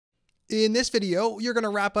In this video, you're going to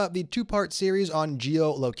wrap up the two-part series on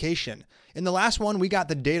geolocation. In the last one, we got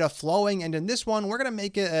the data flowing, and in this one, we're going to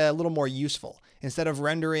make it a little more useful. Instead of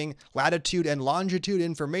rendering latitude and longitude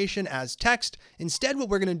information as text, instead what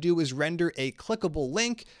we're going to do is render a clickable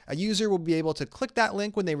link. A user will be able to click that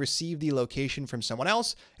link when they receive the location from someone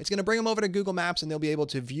else. It's going to bring them over to Google Maps, and they'll be able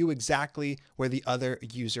to view exactly where the other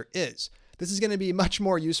user is. This is going to be much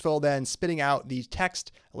more useful than spitting out the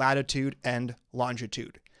text, latitude, and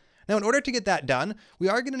longitude. Now, in order to get that done, we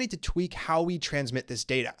are going to need to tweak how we transmit this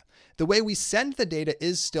data. The way we send the data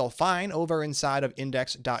is still fine over inside of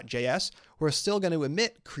index.js. We're still going to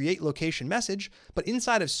emit create location message, but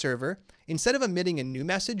inside of server, instead of emitting a new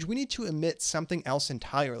message, we need to emit something else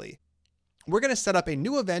entirely. We're going to set up a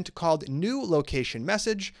new event called new location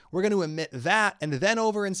message. We're going to emit that, and then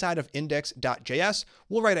over inside of index.js,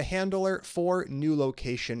 we'll write a handler for new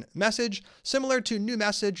location message, similar to new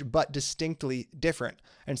message, but distinctly different.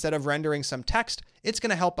 Instead of rendering some text, it's going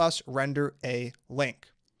to help us render a link.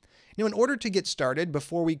 Now, in order to get started,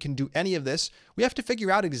 before we can do any of this, we have to figure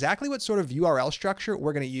out exactly what sort of URL structure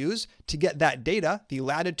we're going to use to get that data, the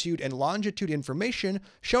latitude and longitude information,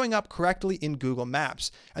 showing up correctly in Google Maps.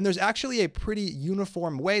 And there's actually a pretty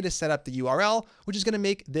uniform way to set up the URL, which is going to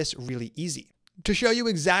make this really easy. To show you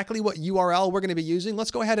exactly what URL we're going to be using, let's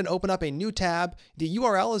go ahead and open up a new tab. The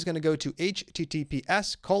URL is going to go to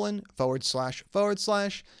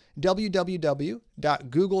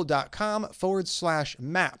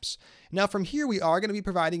https://www.google.com/maps. Now from here, we are going to be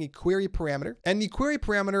providing a query parameter, and the query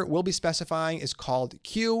parameter we'll be specifying is called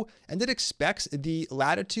Q, and it expects the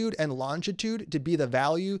latitude and longitude to be the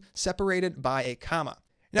value separated by a comma.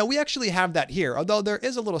 Now we actually have that here, although there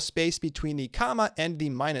is a little space between the comma and the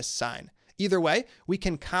minus sign. Either way, we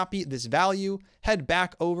can copy this value, head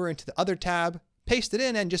back over into the other tab, paste it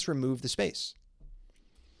in, and just remove the space.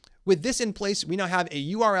 With this in place, we now have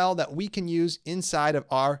a URL that we can use inside of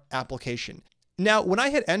our application. Now, when I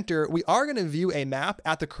hit enter, we are going to view a map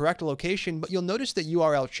at the correct location, but you'll notice the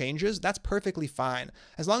URL changes. That's perfectly fine.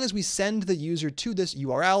 As long as we send the user to this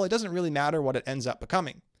URL, it doesn't really matter what it ends up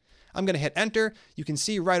becoming. I'm going to hit enter. You can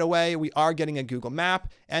see right away we are getting a Google map,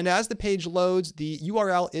 and as the page loads, the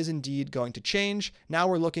URL is indeed going to change. Now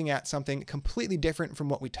we're looking at something completely different from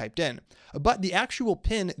what we typed in. But the actual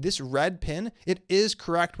pin, this red pin, it is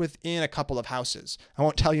correct within a couple of houses. I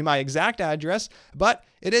won't tell you my exact address, but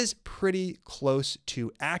it is pretty close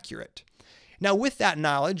to accurate. Now with that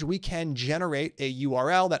knowledge, we can generate a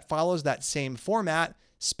URL that follows that same format,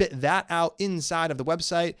 spit that out inside of the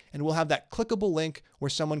website, and we'll have that clickable link where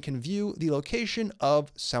someone can view the location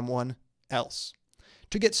of someone else.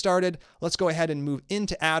 To get started, let's go ahead and move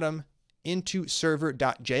into Atom, into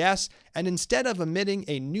server.js, and instead of emitting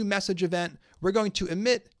a new message event, we're going to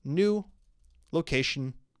emit new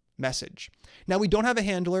location message. Now we don't have a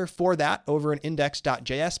handler for that over in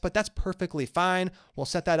index.js, but that's perfectly fine. We'll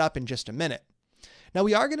set that up in just a minute. Now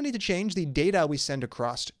we are going to need to change the data we send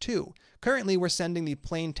across too. Currently we're sending the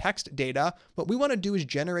plain text data. What we want to do is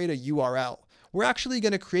generate a URL. We're actually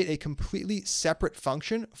going to create a completely separate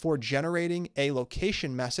function for generating a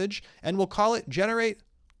location message, and we'll call it generate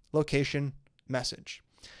location message.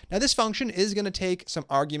 Now this function is going to take some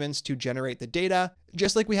arguments to generate the data.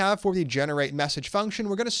 Just like we have for the generate message function,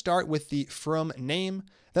 we're going to start with the from name.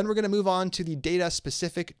 Then we're going to move on to the data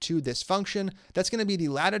specific to this function. That's going to be the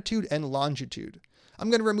latitude and longitude. I'm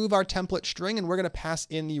going to remove our template string, and we're going to pass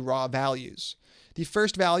in the raw values. The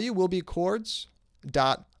first value will be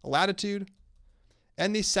chords.latitude,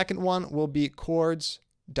 and the second one will be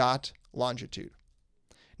chords.longitude.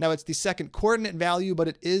 Now it's the second coordinate value, but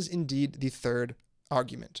it is indeed the third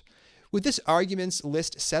argument. With this arguments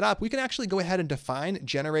list set up, we can actually go ahead and define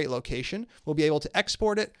generate location. We'll be able to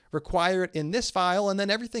export it, require it in this file, and then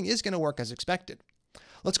everything is going to work as expected.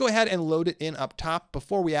 Let's go ahead and load it in up top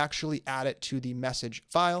before we actually add it to the message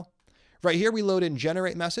file. Right here, we load in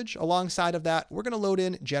generate message. Alongside of that, we're going to load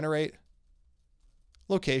in generate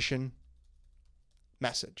location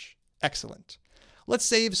message. Excellent. Let's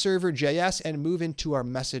save server.js and move into our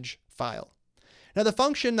message file. Now the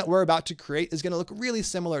function that we're about to create is going to look really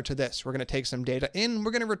similar to this. We're going to take some data in,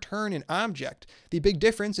 we're going to return an object. The big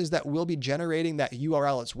difference is that we'll be generating that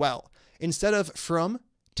URL as well. Instead of from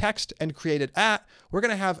text and created at, we're going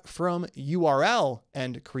to have from URL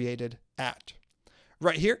and created at.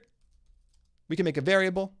 Right here, we can make a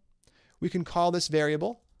variable. We can call this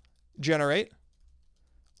variable generate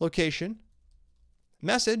location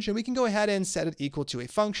message, and we can go ahead and set it equal to a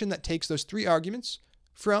function that takes those three arguments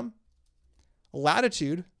from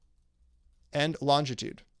latitude and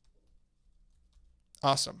longitude.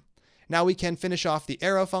 Awesome. Now we can finish off the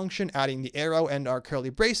arrow function, adding the arrow and our curly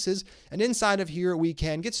braces. And inside of here, we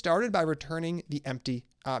can get started by returning the empty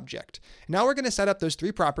object. Now we're going to set up those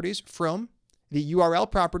three properties: from, the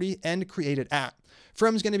URL property, and created at.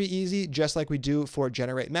 From is going to be easy, just like we do for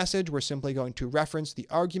generate message. We're simply going to reference the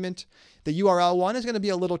argument. The URL one is going to be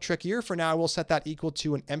a little trickier. For now, we'll set that equal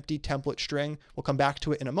to an empty template string. We'll come back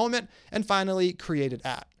to it in a moment. And finally, created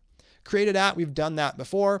at. Created at, we've done that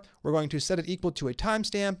before. We're going to set it equal to a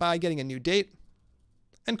timestamp by getting a new date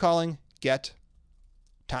and calling get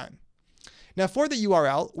time. Now for the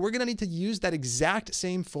URL, we're going to need to use that exact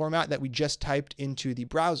same format that we just typed into the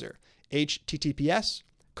browser: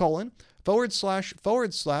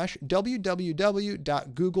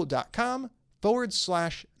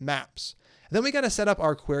 https://www.google.com/maps. Then we got to set up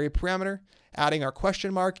our query parameter, adding our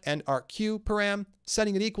question mark and our Q param,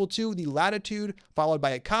 setting it equal to the latitude, followed by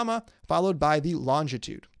a comma, followed by the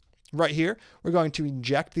longitude. Right here, we're going to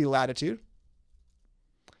inject the latitude.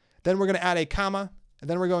 Then we're going to add a comma, and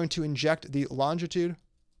then we're going to inject the longitude.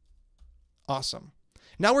 Awesome.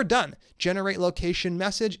 Now we're done. Generate location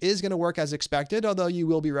message is going to work as expected, although you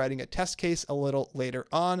will be writing a test case a little later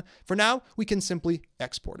on. For now, we can simply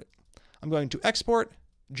export it. I'm going to export,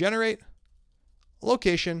 generate,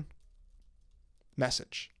 location,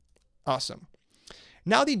 message. Awesome.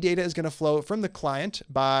 Now the data is going to flow from the client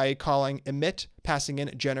by calling emit, passing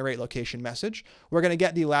in generate location message. We're going to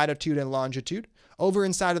get the latitude and longitude. Over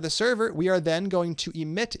inside of the server, we are then going to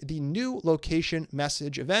emit the new location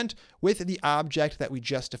message event with the object that we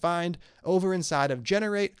just defined over inside of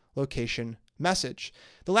generate location message.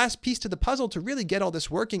 The last piece to the puzzle to really get all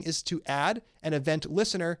this working is to add an event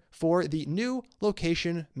listener for the new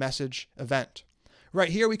location message event. Right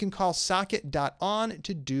here, we can call socket.on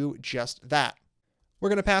to do just that. We're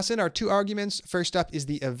going to pass in our two arguments. First up is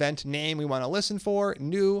the event name we want to listen for,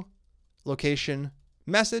 new location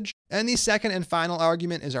message. And the second and final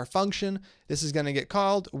argument is our function. This is going to get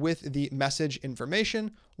called with the message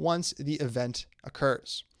information once the event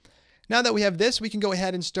occurs. Now that we have this, we can go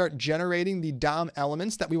ahead and start generating the DOM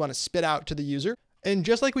elements that we want to spit out to the user. And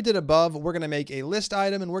just like we did above, we're going to make a list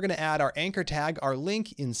item and we're going to add our anchor tag, our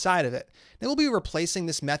link, inside of it. Now we'll be replacing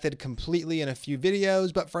this method completely in a few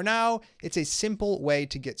videos, but for now, it's a simple way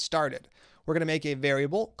to get started. We're going to make a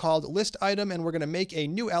variable called list item and we're going to make a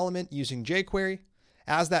new element using jQuery.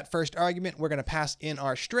 As that first argument, we're going to pass in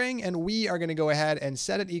our string and we are going to go ahead and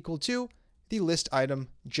set it equal to the list item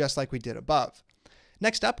just like we did above.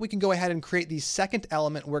 Next up, we can go ahead and create the second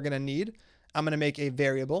element we're going to need. I'm going to make a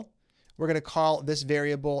variable. We're going to call this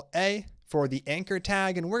variable A for the anchor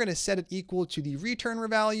tag, and we're going to set it equal to the return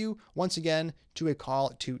value, once again, to a call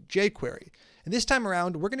to jQuery. And this time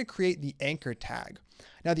around, we're going to create the anchor tag.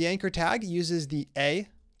 Now, the anchor tag uses the A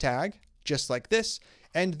tag, just like this,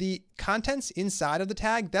 and the contents inside of the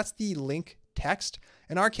tag, that's the link text.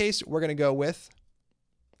 In our case, we're going to go with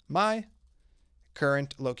my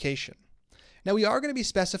current location. Now we are going to be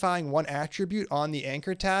specifying one attribute on the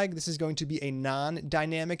anchor tag. This is going to be a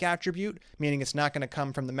non-dynamic attribute, meaning it's not going to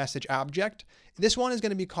come from the message object. This one is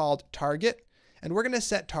going to be called target, and we're going to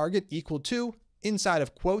set target equal to, inside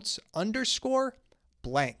of quotes, underscore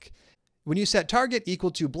blank. When you set target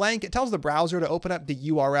equal to blank, it tells the browser to open up the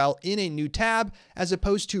URL in a new tab as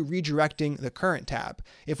opposed to redirecting the current tab.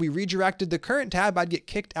 If we redirected the current tab, I'd get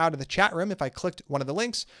kicked out of the chat room if I clicked one of the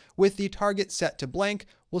links. With the target set to blank,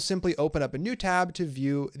 we'll simply open up a new tab to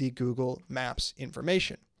view the Google Maps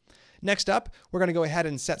information. Next up, we're going to go ahead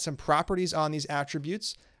and set some properties on these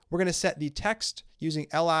attributes. We're going to set the text using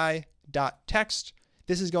li.text.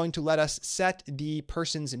 This is going to let us set the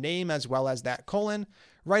person's name as well as that colon.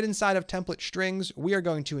 Right inside of template strings, we are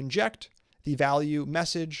going to inject the value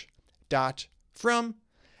message dot from.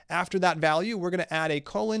 After that value, we're going to add a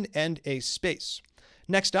colon and a space.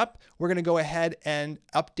 Next up, we're going to go ahead and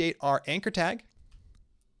update our anchor tag,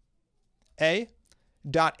 a.attr.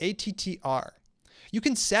 You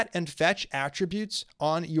can set and fetch attributes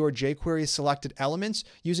on your jQuery selected elements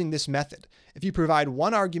using this method. If you provide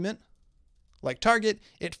one argument, like target,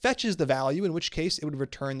 it fetches the value, in which case it would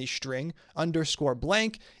return the string underscore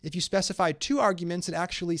blank. If you specify two arguments, it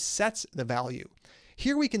actually sets the value.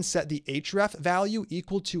 Here we can set the href value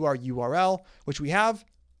equal to our URL, which we have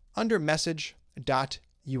under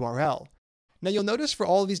message.url. Now you'll notice for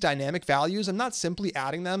all of these dynamic values, I'm not simply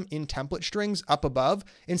adding them in template strings up above.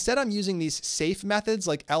 Instead, I'm using these safe methods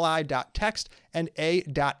like li.text and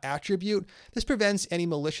a.attribute. This prevents any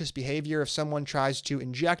malicious behavior if someone tries to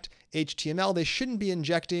inject HTML they shouldn't be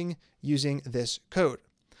injecting using this code.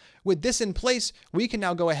 With this in place, we can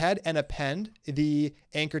now go ahead and append the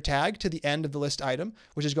anchor tag to the end of the list item,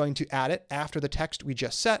 which is going to add it after the text we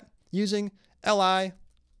just set using li.text.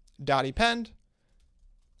 dot append,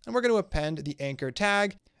 and we're going to append the anchor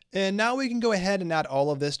tag. And now we can go ahead and add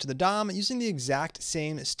all of this to the DOM using the exact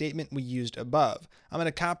same statement we used above. I'm going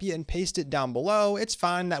to copy and paste it down below. It's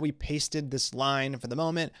fine that we pasted this line for the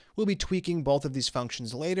moment. We'll be tweaking both of these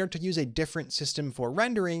functions later to use a different system for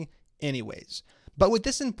rendering anyways. But with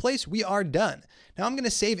this in place, we are done. Now I'm going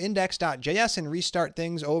to save index.js and restart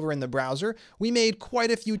things over in the browser. We made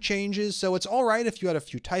quite a few changes, so it's all right if you had a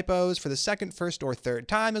few typos for the second, first, or third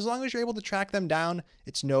time. As long as you're able to track them down,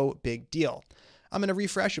 it's no big deal. I'm going to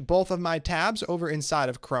refresh both of my tabs over inside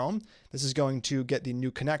of Chrome. This is going to get the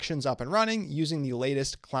new connections up and running using the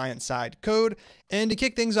latest client-side code. And to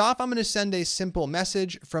kick things off, I'm going to send a simple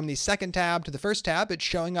message from the second tab to the first tab. It's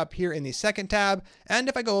showing up here in the second tab. And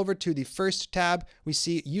if I go over to the first tab, we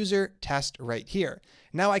see user test right here.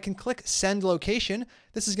 Now I can click send location.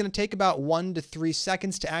 This is going to take about 1 to 3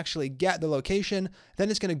 seconds to actually get the location. Then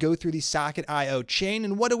it's going to go through the socket.io chain.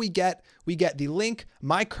 And what do we get? We get the link,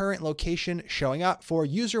 my current location, showing up for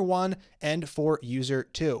user 1 and for user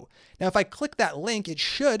 2. Now, if I click that link, it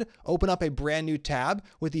should open up a brand new tab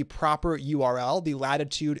with the proper URL, the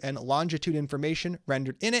latitude and longitude information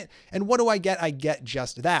rendered in it. And what do I get? I get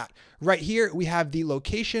just that. Right here, we have the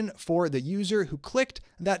location for the user who clicked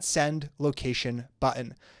that send location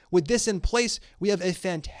button. With this in place, we have a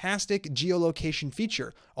fantastic geolocation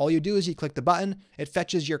feature. All you do is you click the button, it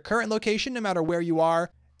fetches your current location no matter where you are,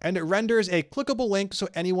 and it renders a clickable link so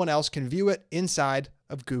anyone else can view it inside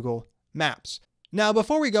of Google Maps. Now,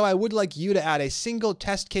 before we go, I would like you to add a single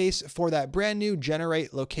test case for that brand new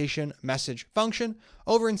generate location message function.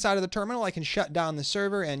 Over inside of the terminal, I can shut down the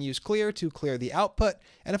server and use clear to clear the output.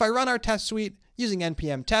 And if I run our test suite using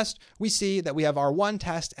npm test, we see that we have our one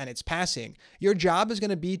test and it's passing. Your job is going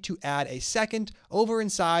to be to add a second over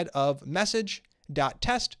inside of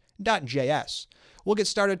message.test.js. We'll get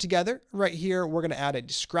started together. Right here, we're going to add a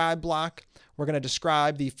describe block. We're going to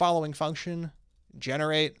describe the following function,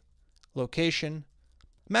 generate location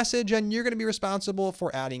message, and you're going to be responsible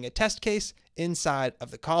for adding a test case inside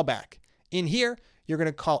of the callback. In here, you're going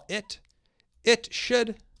to call it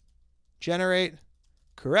should generate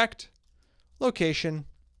correct location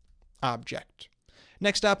object.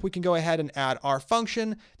 Next up, we can go ahead and add our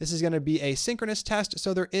function. This is going to be a synchronous test,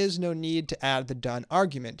 so there is no need to add the done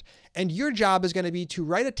argument. And your job is going to be to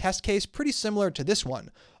write a test case pretty similar to this one.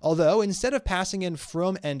 Although instead of passing in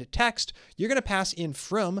from and text, you're going to pass in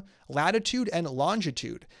from, latitude, and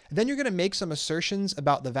longitude. Then you're going to make some assertions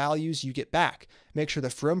about the values you get back. Make sure the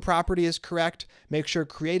from property is correct, make sure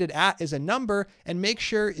created at is a number, and make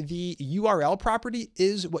sure the URL property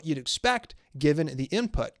is what you'd expect given the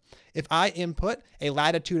input. If I input a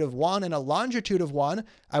latitude of 1 and a longitude of 1,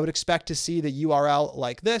 I would expect to see the URL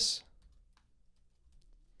like this,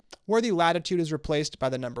 where the latitude is replaced by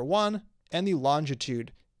the number 1 and the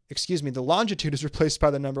longitude is replaced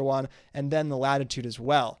by the number 1 and then the latitude as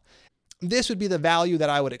well. This would be the value that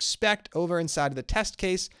I would expect over inside of the test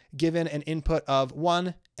case given an input of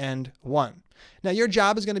 1 and 1. Now your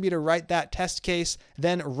job is going to be to write that test case,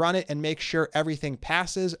 then run it and make sure everything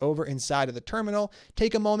passes over inside of the terminal.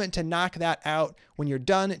 Take a moment to knock that out. When you're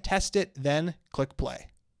done, test it, then click play.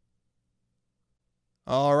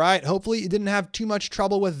 All right, hopefully you didn't have too much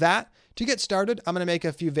trouble with that. To get started, I'm going to make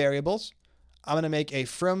a few variables. I'm going to make a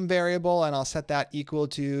from variable and I'll set that equal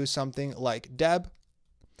to something like deb.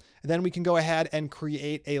 Then we can go ahead and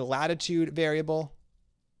create a latitude variable.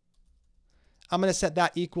 I'm going to set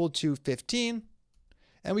that equal to 15.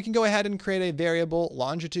 And we can go ahead and create a variable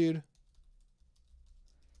longitude,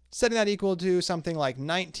 setting that equal to something like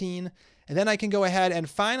 19. And then I can go ahead and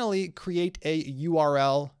finally create a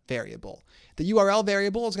URL variable. The URL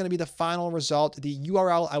variable is going to be the final result, the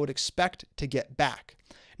URL I would expect to get back.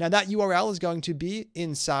 Now that URL is going to be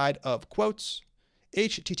inside of quotes,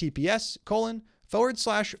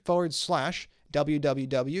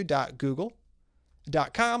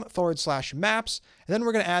 https://www.google.com/maps, and then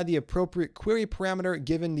we're going to add the appropriate query parameter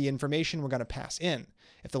given the information we're going to pass in.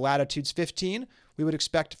 If the latitude's 15, we would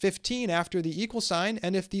expect 15 after the equal sign,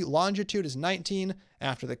 and if the longitude is 19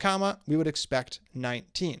 after the comma, we would expect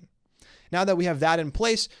 19. Now that we have that in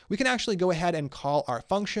place, we can actually go ahead and call our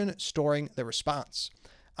function storing the response.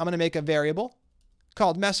 I'm going to make a variable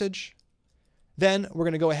called message. Then we're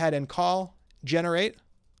going to go ahead and call generate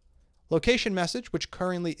location message, which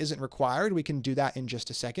currently isn't required. We can do that in just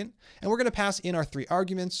a second. And we're going to pass in our 3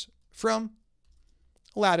 arguments from,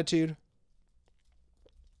 latitude,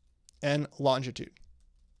 and longitude.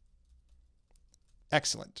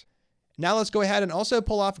 Excellent. Now let's go ahead and also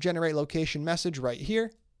pull off generate location message right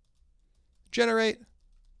here. Generate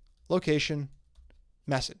location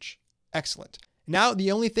message. Excellent. Now,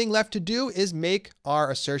 the only thing left to do is make our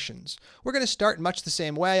assertions. We're going to start much the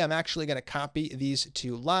same way. I'm actually going to copy these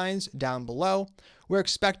two lines down below. We're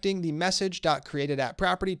expecting the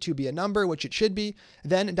message.createdAtProperty to be a number, which it should be.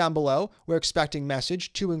 Then down below, we're expecting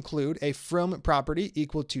message to include a from property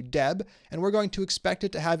equal to deb, and we're going to expect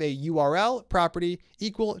it to have a URL property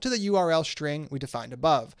equal to the URL string we defined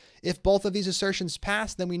above. If both of these assertions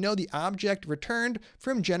pass, then we know the object returned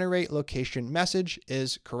from generate location message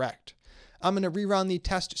is correct. I'm going to rerun the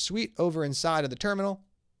test suite over inside of the terminal.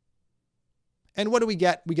 And what do we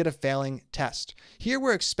get? We get a failing test. Here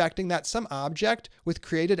we're expecting that some object with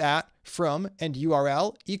created at, from, and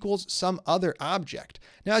URL equals some other object.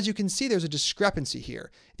 Now, as you can see, there's a discrepancy here.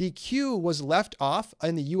 The Q was left off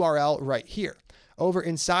in the URL right here. Over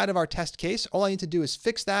inside of our test case, all I need to do is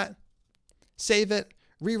fix that, save it,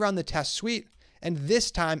 rerun the test suite, and this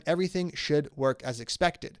time everything should work as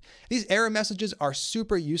expected. These error messages are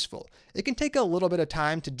super useful. It can take a little bit of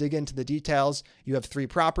time to dig into the details. You have 3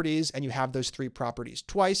 properties and you have those 3 properties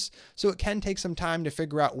twice, so it can take some time to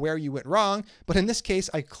figure out where you went wrong, but in this case,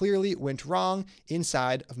 I clearly went wrong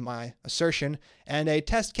inside of my assertion, and a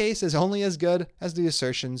test case is only as good as the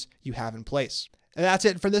assertions you have in place. And that's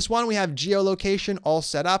it for this one. We have geolocation all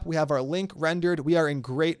set up. We have our link rendered. We are in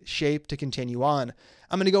great shape to continue on.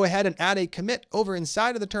 I'm going to go ahead and add a commit over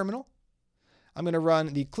inside of the terminal. I'm going to run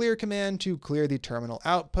the clear command to clear the terminal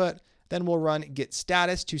output. Then we'll run git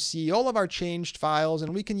status to see all of our changed files,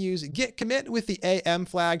 and we can use git commit with the AM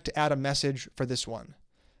flag to add a message for this one.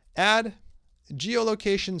 Add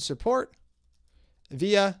geolocation support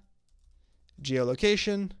via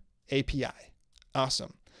geolocation API.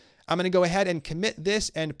 Awesome. I'm going to go ahead and commit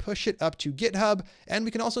this and push it up to GitHub, and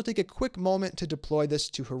we can also take a quick moment to deploy this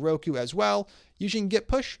to Heroku as well using git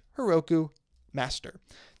push Heroku master.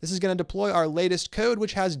 This is going to deploy our latest code,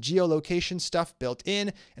 which has geolocation stuff built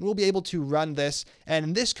in, and we'll be able to run this.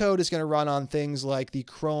 And this code is going to run on things like the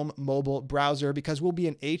Chrome mobile browser because we'll be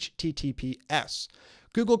in HTTPS.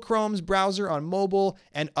 Google Chrome's browser on mobile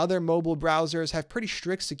and other mobile browsers have pretty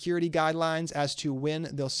strict security guidelines as to when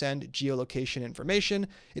they'll send geolocation information.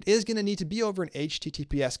 It is going to need to be over an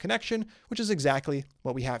HTTPS connection, which is exactly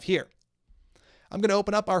what we have here. I'm going to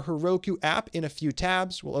open up our Heroku app in a few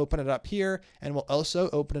tabs. We'll open it up here, and we'll also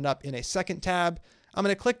open it up in a second tab. I'm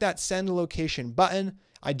going to click that send location button.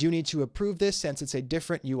 I do need to approve this since it's a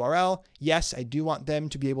different URL. Yes, I do want them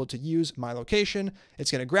to be able to use my location.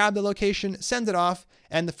 It's going to grab the location, send it off,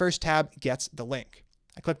 and the first tab gets the link.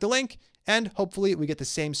 I click the link, and hopefully we get the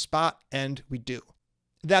same spot, and we do.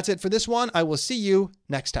 That's it for this one. I will see you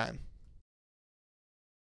next time.